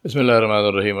Bismillah ar-Rahman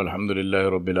ar-Rahim.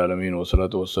 Alhamdulillahi Rabbil Alameen. Wa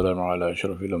salatu wa salamu ala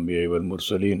ashrafil anbiya wal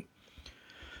mursaleen.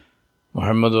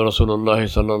 Muhammad Rasulullah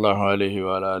sallallahu alayhi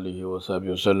wa ala alihi wa sahbihi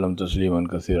wa sallam tasliman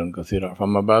kathiran kathira.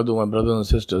 From ba'du, my brothers and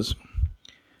sisters,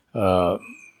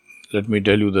 let me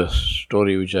tell you the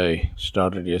story which I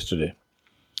started yesterday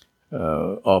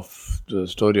of the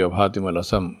story of Hatim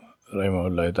al-Asam,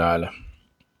 rahimahullah ta'ala.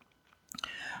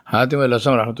 Hatim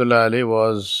al-Asam, rahmatullah alayhi,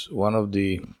 was one of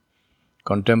the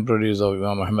contemporaries of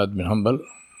Imam Ahmad bin Hanbal,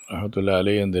 rahmatullah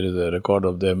alayhi, and there is a record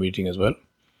of their meeting as well.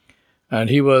 And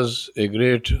he was a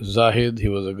great zahid, he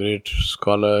was a great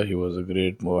scholar, he was a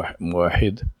great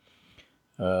muwahid.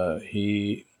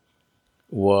 He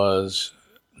was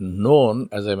known,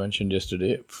 as I mentioned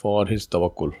yesterday, for his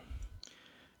tawakkul.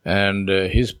 And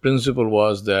his principle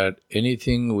was that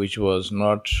anything which was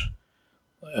not,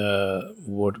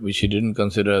 which he didn't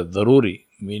consider daruri,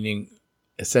 meaning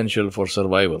essential for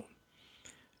survival,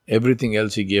 everything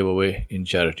else he gave away in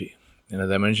charity. And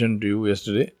as I mentioned to you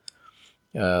yesterday,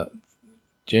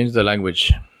 change the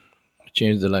language.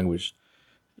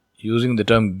 Using the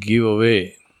term give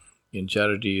away in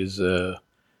charity is the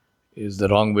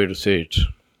wrong way to say it.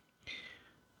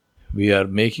 We are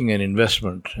making an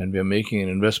investment, and we are making an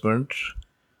investment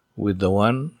with the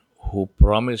one who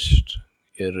promised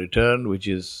a return which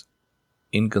is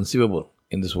inconceivable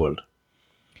in this world,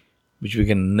 which we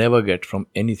can never get from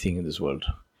anything in this world.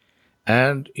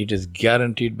 And it is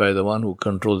guaranteed by the one who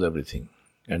controls everything.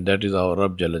 And that is our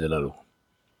Rabb Jalla Jalaluhu.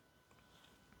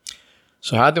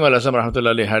 So Hatim al-Asam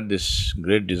rahmatullahi had this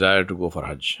great desire to go for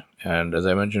Hajj. And as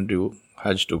I mentioned to you,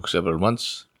 Hajj took several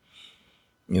months.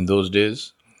 In those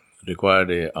days,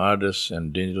 required a arduous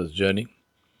and dangerous journey.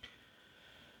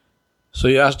 So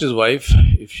he asked his wife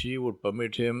if she would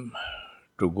permit him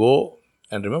to go.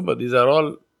 And remember, there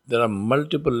are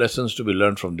multiple lessons to be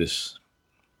learned from this.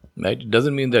 Right? It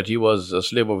doesn't mean that he was a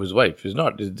slave of his wife. He's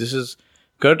not. This is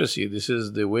courtesy. This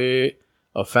is the way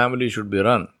a family should be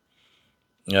run.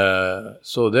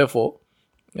 So therefore,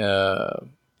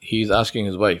 he's asking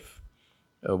his wife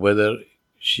whether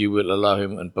she will allow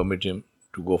him and permit him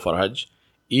to go for Hajj,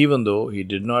 even though he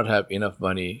did not have enough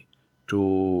money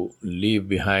to leave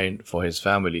behind for his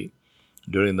family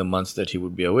during the months that he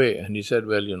would be away. And he said,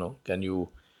 well, can you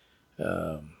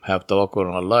have tawakkul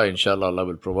on Allah? Inshallah, Allah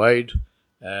will provide.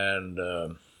 And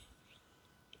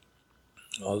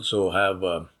also have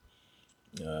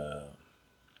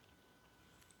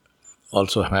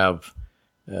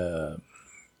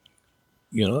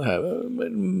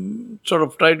sort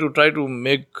of try to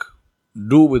make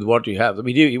do with what he has. I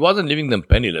mean, he wasn't leaving them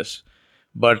penniless,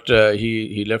 but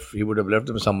he would have left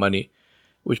them some money,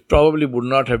 which probably would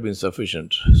not have been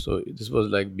sufficient. So this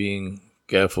was like being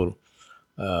careful,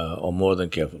 or more than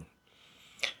careful.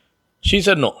 She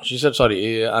said no. She said,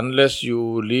 sorry, unless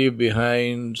you leave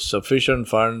behind sufficient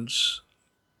funds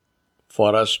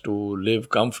for us to live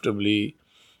comfortably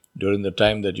during the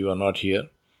time that you are not here,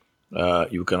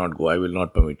 you cannot go. I will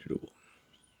not permit you to go.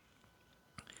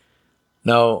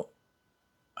 Now,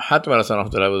 Hatim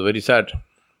al-Asam was very sad.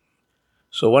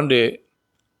 So one day,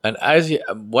 and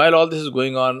while all this is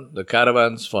going on, the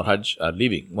caravans for Hajj are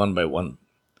leaving one by one.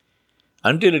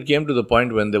 Until it came to the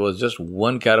point when there was just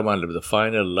one caravan left, the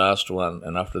final last one,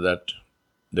 and after that,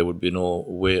 there would be no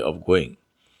way of going.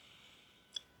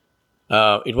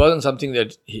 It wasn't something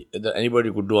that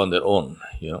anybody could do on their own,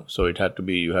 So you had to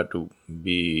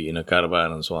be in a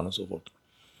caravan and so on and so forth.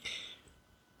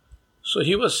 So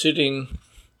he was sitting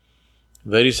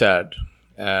very sad,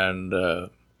 and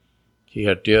he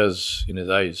had tears in his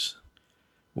eyes.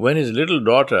 When his little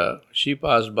daughter, she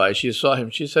passed by, she saw him.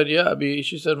 She said, "Yeah, Abi."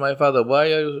 She said, "My father,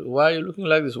 why are you looking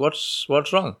like this? What's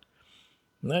wrong?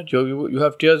 Right? You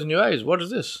have tears in your eyes. What is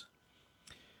this?"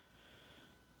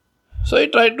 So he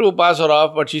tried to pass her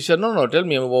off, but she said, "No, tell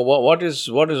me, what is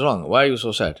wrong? Why are you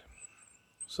so sad?"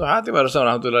 So Hatim al-Asam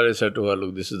rahmatullahi said to her,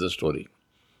 "Look, this is the story.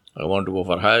 I want to go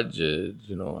for Hajj. I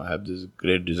have this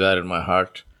great desire in my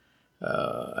heart.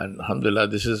 And alhamdulillah,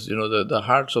 this is, the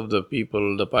hearts of the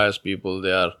people, the pious people,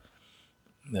 they are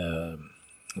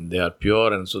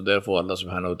pure, and so therefore Allah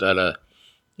subhanahu wa ta'ala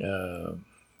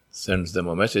sends them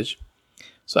a message.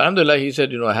 So alhamdulillah, he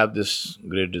said, I have this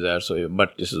great desire,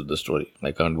 but this is the story.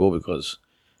 I can't go because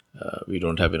we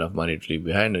don't have enough money to leave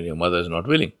behind, and your mother is not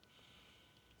willing."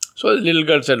 So the little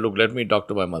girl said, "Look, let me talk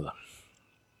to my mother."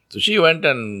 So she went,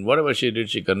 and whatever she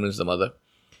did, she convinced the mother.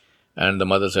 And the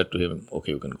mother said to him,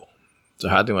 "Okay, you can go." So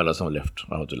Hatim al-Asam left,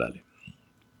 rahmatullahi.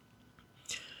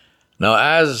 Now,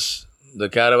 as the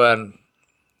caravan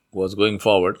was going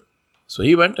forward, so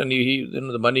he went, and he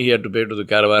the money he had to pay to the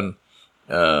caravan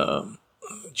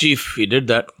chief, he did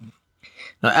that.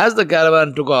 Now, as the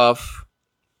caravan took off,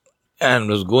 and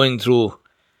was going through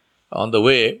on the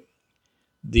way.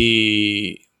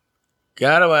 The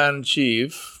caravan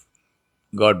chief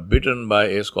got bitten by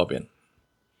a scorpion.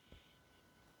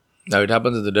 Now it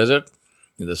happens in the desert,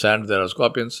 in the sand there are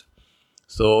scorpions.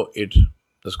 So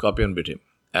the scorpion bit him.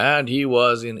 And he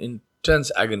was in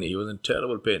intense agony. He was in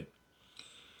terrible pain.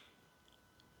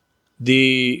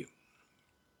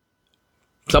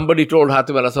 Somebody told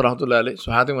Hatim al-Asam rahmatullahi alayhi.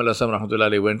 So Hatim al-Asam rahmatullahi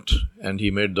alayhi went and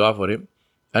he made dua for him.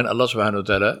 And Allah subhanahu wa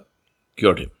ta'ala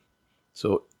cured him.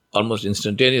 So almost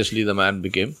instantaneously the man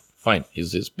became fine.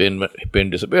 His pain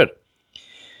disappeared.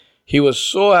 He was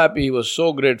so happy, he was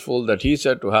so grateful that he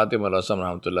said to Hatim al-Asam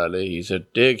rahmatullahi alayhi, he said,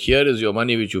 here is your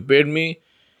money which you paid me.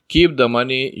 Keep the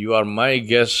money. You are my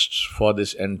guest for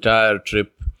this entire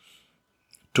trip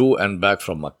to and back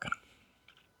from Makkah.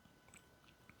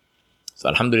 So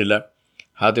alhamdulillah,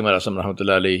 Hatim al-Asam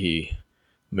rahmatullahi alayhi, he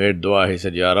made dua. He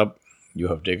said, Ya Rab, you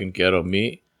have taken care of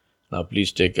me. Now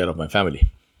please take care of my family.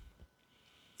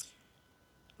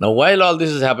 Now while all this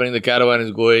is happening, the caravan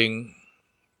is going,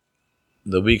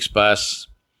 the weeks pass,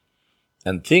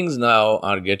 and things now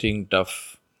are getting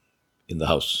tough in the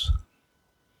house.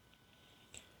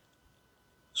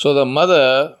 So the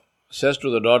mother says to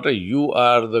the daughter, you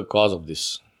are the cause of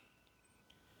this.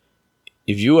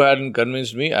 If you hadn't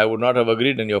convinced me, I would not have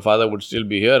agreed, and your father would still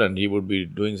be here and he would be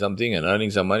doing something and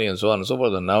earning some money and so on and so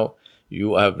forth. And now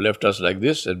you have left us like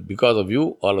this, and because of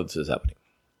you, all of this is happening.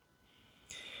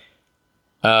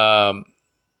 The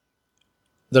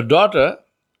daughter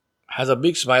has a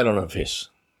big smile on her face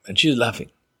and she's laughing.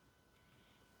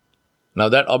 Now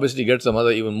that obviously gets the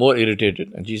mother even more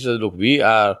irritated, and she says, look, we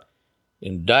are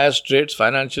in dire straits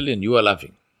financially and you are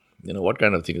laughing. What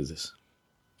kind of thing is this?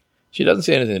 She doesn't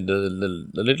say anything. The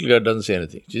little girl doesn't say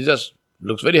anything. She just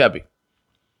looks very happy.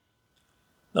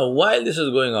 Now while this is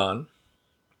going on,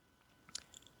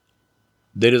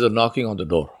 there is a knocking on the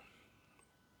door.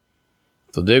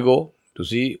 So they go to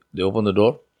see, they open the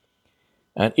door,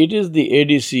 and it is the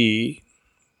ADC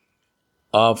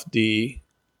of the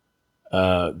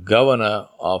governor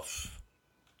of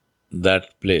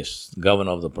that place,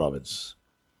 governor of the province.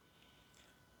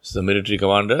 It's the military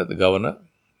commander, the governor,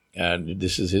 and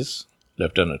this is his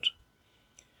lieutenant,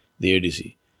 the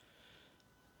ADC.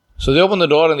 So they open the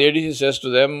door and the ADC says to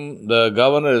them, the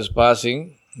governor is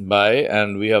passing by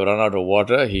and we have run out of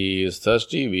water. He is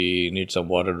thirsty. We need some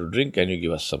water to drink. Can you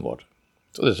give us some water?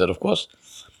 So they said, of course.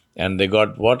 And they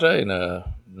got water in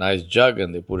a nice jug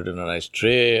and they put it in a nice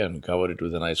tray and covered it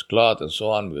with a nice cloth and so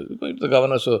on. We're going to the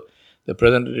governor, so they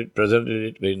presented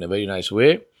it in a very nice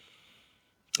way.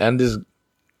 And this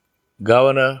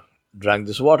governor drank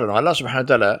this water. Now Allah subhanahu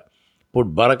wa ta'ala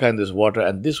put barakah in this water,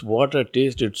 and this water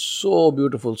tasted so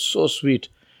beautiful, so sweet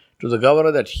to the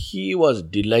governor that he was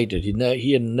delighted.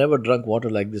 He had never drunk water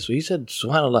like this. So he said,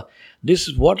 subhanallah,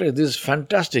 this water, this is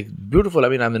fantastic, beautiful.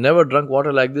 I've never drunk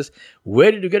water like this.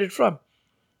 Where did you get it from?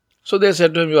 So they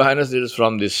said to him, Your Highness, it is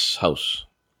from this house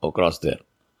across there.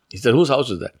 He said, whose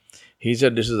house is that? He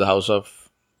said, this is the house of,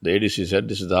 the ADC said,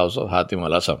 this is the house of Hatim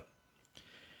al-Asam.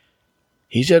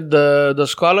 He said, the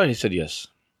scholar? He said, yes.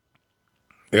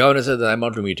 The governor said, I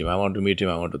want to meet him, I want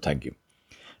to thank him.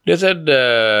 They said,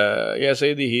 yes,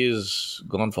 Sayyidi, he is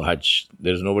gone for Hajj.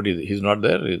 There is nobody, he's not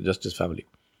there, it's just his family.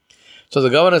 So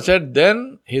the governor said,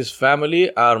 then his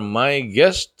family are my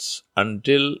guests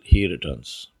until he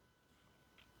returns.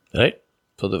 Right?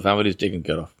 So the family is taken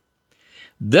care of.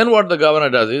 Then what the governor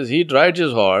does is, he rides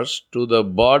his horse to the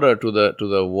border, to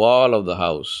the wall of the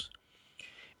house,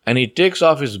 and he takes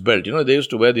off his belt. They used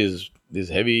to wear these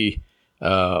heavy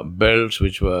belts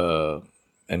which were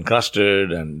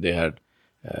encrusted, and they had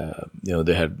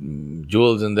they had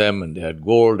jewels in them, and they had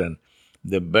gold, and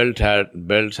the belts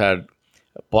had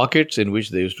pockets in which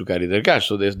they used to carry their cash.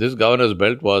 So this governor's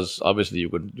belt was, obviously you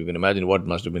can imagine what it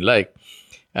must have been like,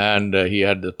 and he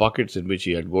had the pockets in which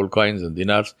he had gold coins and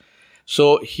dinars.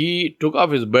 So he took off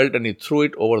his belt and he threw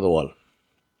it over the wall.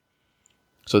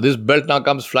 So this belt now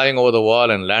comes flying over the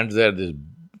wall and lands there, this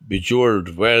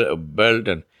bejeweled belt,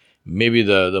 and maybe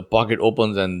the pocket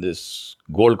opens and this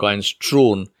gold coin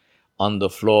strewn on the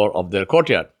floor of their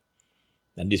courtyard.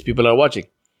 And these people are watching.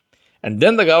 And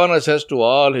then the governor says to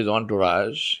all his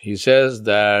entourage, he says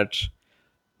that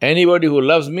anybody who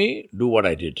loves me, do what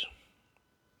I did.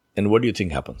 And what do you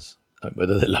think happens?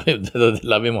 Whether they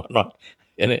love him or not.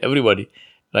 And everybody,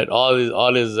 right? All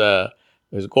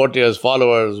his courtiers,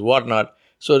 followers, whatnot.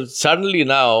 So suddenly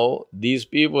now, these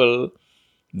people,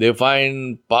 they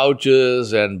find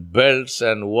pouches and belts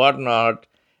and whatnot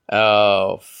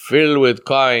filled with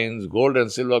coins, gold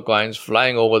and silver coins,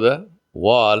 flying over the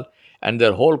wall, and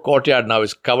their whole courtyard now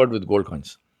is covered with gold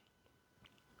coins.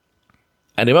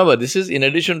 And remember, this is in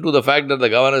addition to the fact that the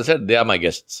governor said, they are my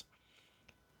guests.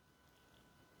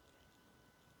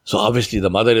 So obviously the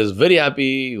mother is very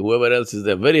happy. Whoever else is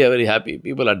there, very, very happy.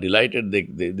 People are delighted.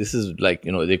 This is like,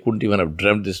 they couldn't even have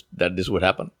dreamt that this would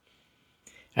happen.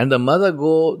 And the mother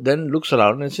then looks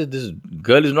around and says, this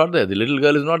girl is not there. The little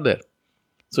girl is not there.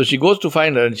 So she goes to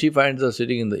find her, and she finds her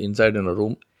sitting inside in a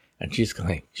room, and she's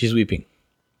crying. She's weeping.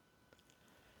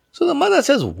 So the mother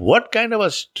says, what kind of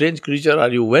a strange creature are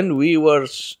you? When we were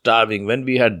starving, when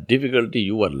we had difficulty,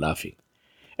 you were laughing.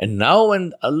 And now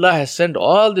when Allah has sent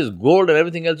all this gold and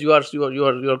everything else, you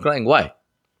are crying. Why?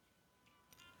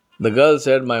 The girl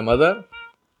said, my mother,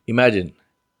 imagine.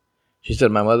 She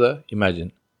said, my mother,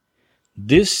 imagine.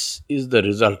 This is the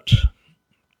result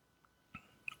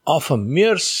of a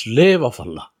mere slave of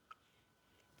Allah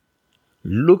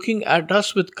looking at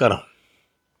us with karam,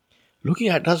 looking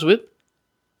at us with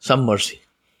some mercy.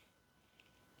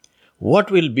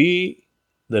 What will be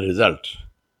the result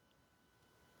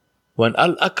when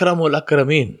Al-Akramul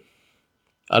Akrameen,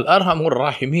 Al-Arhamur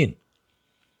Rahimin,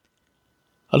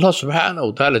 Allah subhanahu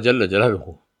wa ta'ala Jalla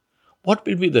Jalaluhu, what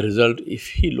will be the result if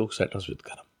He looks at us with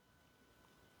karam?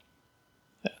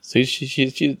 So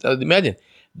she imagine,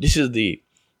 this is the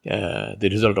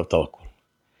result of tawakkul.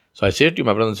 So I say to you,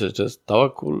 my brothers and sisters,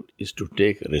 tawakkul is to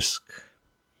take risk.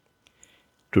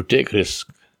 To take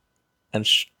risk. And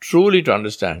truly to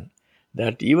understand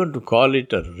that even to call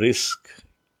it a risk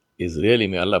is really,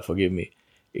 may Allah forgive me,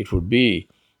 it would be,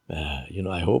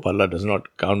 I hope Allah does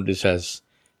not count this as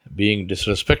being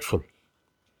disrespectful.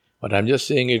 But I'm just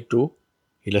saying it to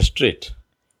illustrate,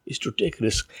 is to take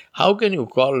risk. How can you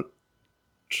call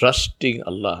trusting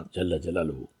Allah Jalla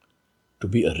Jalaluhu to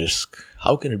be a risk?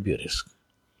 How can it be a risk?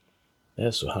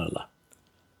 Yes, subhanAllah.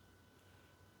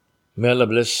 May Allah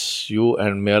bless you,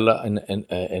 and may Allah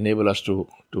enable us to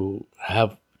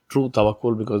have true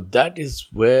tawakkul, because that is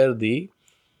where the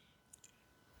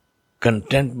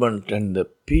contentment and the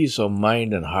peace of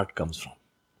mind and heart comes from.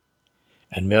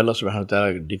 And may Allah subhanahu wa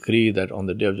ta'ala decree that on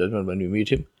the day of judgment when we meet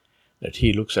Him, that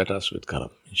He looks at us with karam,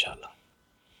 inshallah.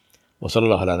 وصلى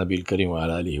الله على نبي الكريم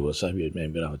وعلى آله وصحبه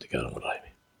أجمعين برحمتك يا أرحم الراحمين.